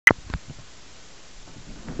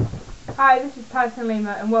Hi, this is Python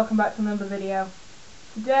Lima and welcome back to another video.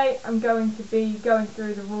 Today I'm going to be going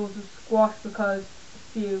through the rules of squash because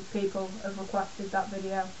a few people have requested that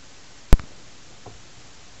video.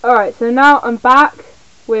 Alright, so now I'm back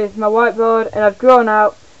with my whiteboard and I've drawn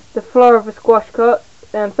out the floor of a squash court.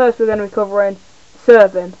 And first we're going to be covering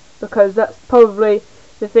serving because that's probably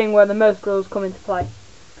the thing where the most rules come into play.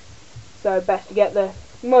 So best to get the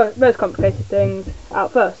most complicated things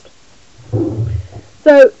out first.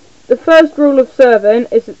 So the first rule of serving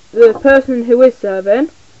is that the person who is serving,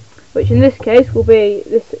 which in this case will be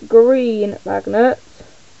this green magnet,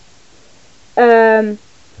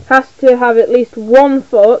 has to have at least 1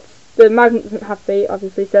 foot. The magnet doesn't have feet,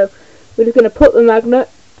 obviously, so we're just going to put the magnet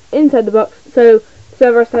inside the box. So the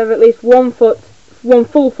server has to have at least 1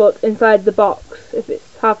 full foot inside the box. If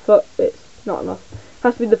it's half foot, it's not enough. It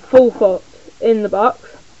has to be the full foot in the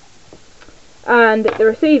box. And the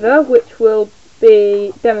receiver, which will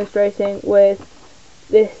be demonstrating with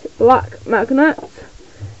this black magnet,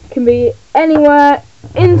 can be anywhere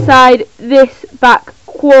inside this back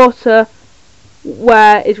quarter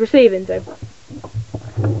where it's receiving to.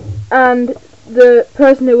 And the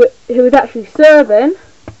person who is actually serving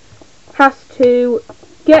has to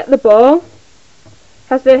get the ball,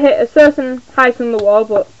 has to hit a certain height on the wall,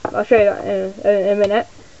 but I'll show you that in a minute,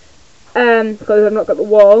 because I've not got the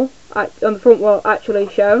wall on the front wall actually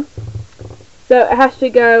shown. So it has to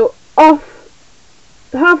go off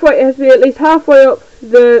halfway. It has to be at least halfway up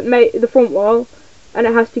the front wall, and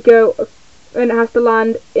it has to go, and it has to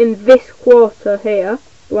land in this quarter here,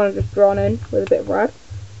 the one I've just drawn in with a bit of red. It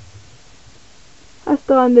has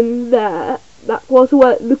to land in there, that quarter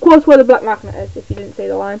where the black magnet is. If you didn't see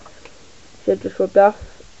the line, should just rubbed off.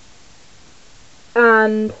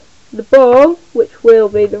 And the ball, which will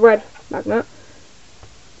be the red magnet,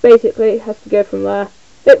 basically has to go from there,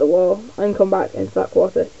 hit the wall, and come back into that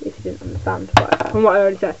quarter, if you didn't understand from what I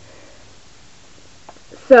already said.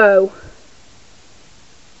 So,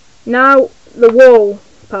 now the wall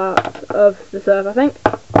part of the serve, I think.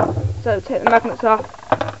 So take the magnets off,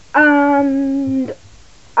 and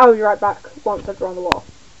I'll be right back once I've drawn the wall.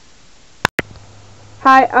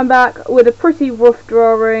 Hi, I'm back with a pretty rough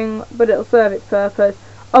drawing, but it'll serve its purpose,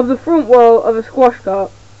 of the front wall of a squash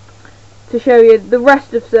court, to show you the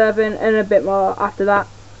rest of serving and a bit more after that.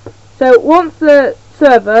 So once the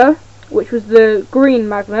server, which was the green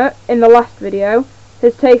magnet in the last video,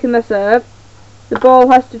 has taken the serve, the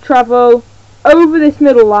ball has to travel over this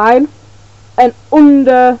middle line and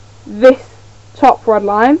under this top red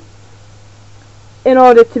line in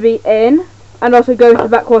order to be in, and also go into the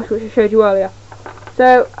back quarter, which I showed you earlier.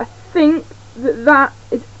 So I think that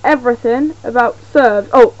is everything about serves.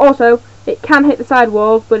 Oh, also it can hit the side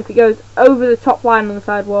walls, but if it goes over the top line on the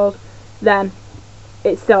side walls, then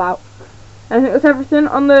it's still out. And I think that's everything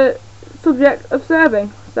on the subject of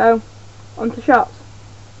serving. So, on to shots.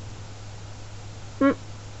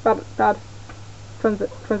 Bad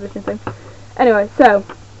transition thing. Anyway, so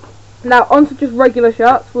now on to just regular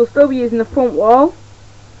shots. We'll still be using the front wall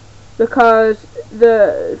because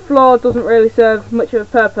the floor doesn't really serve much of a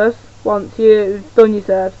purpose once you've done your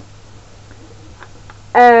serves.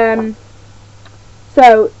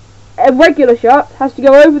 So a regular shot has to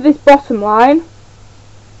go over this bottom line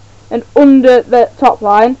and under the top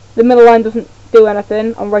line. The middle line doesn't do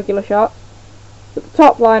anything on regular shots, but the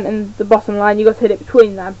top line and the bottom line, you got to hit it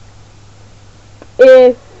between them.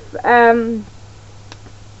 If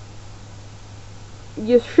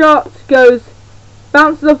your shot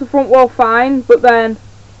bounces off the front wall fine, but then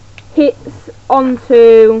hits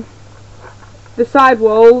onto the side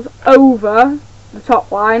walls over the top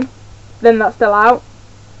line, then that's still out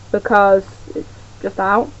because it's just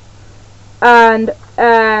out. And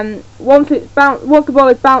once the ball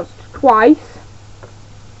is bounced twice,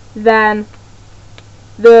 then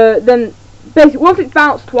basically once it's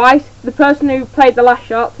bounced twice, the person who played the last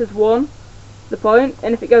shot has won the point,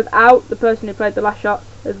 and if it goes out, the person who played the last shot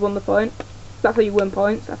has won the point. That's how you win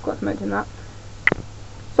points. I forgot to mention that.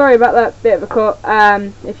 Sorry about that bit of a cut.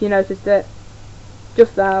 If you noticed it,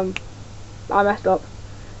 just I messed up.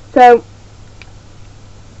 So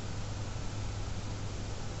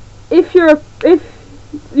if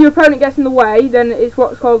your opponent gets in the way, then it's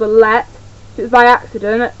what's called a let. If it's by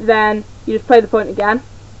accident, then you just play the point again.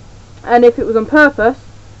 And if it was on purpose,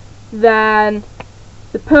 then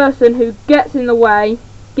the person who gets in the way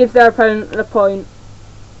gives their opponent a point.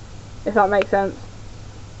 If that makes sense.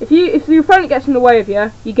 If your opponent gets in the way of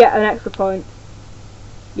you, you get an extra point.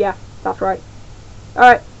 Yeah, that's right.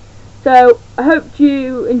 Alright, so I hope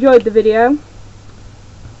you enjoyed the video.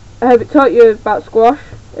 I hope it taught you about squash,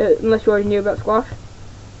 unless you already knew about squash.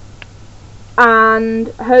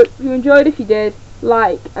 and I hope you enjoyed. If you did,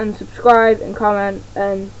 like and subscribe and comment,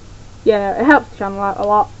 and it helps the channel out a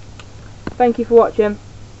lot. Thank you for watching.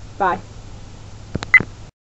 Bye.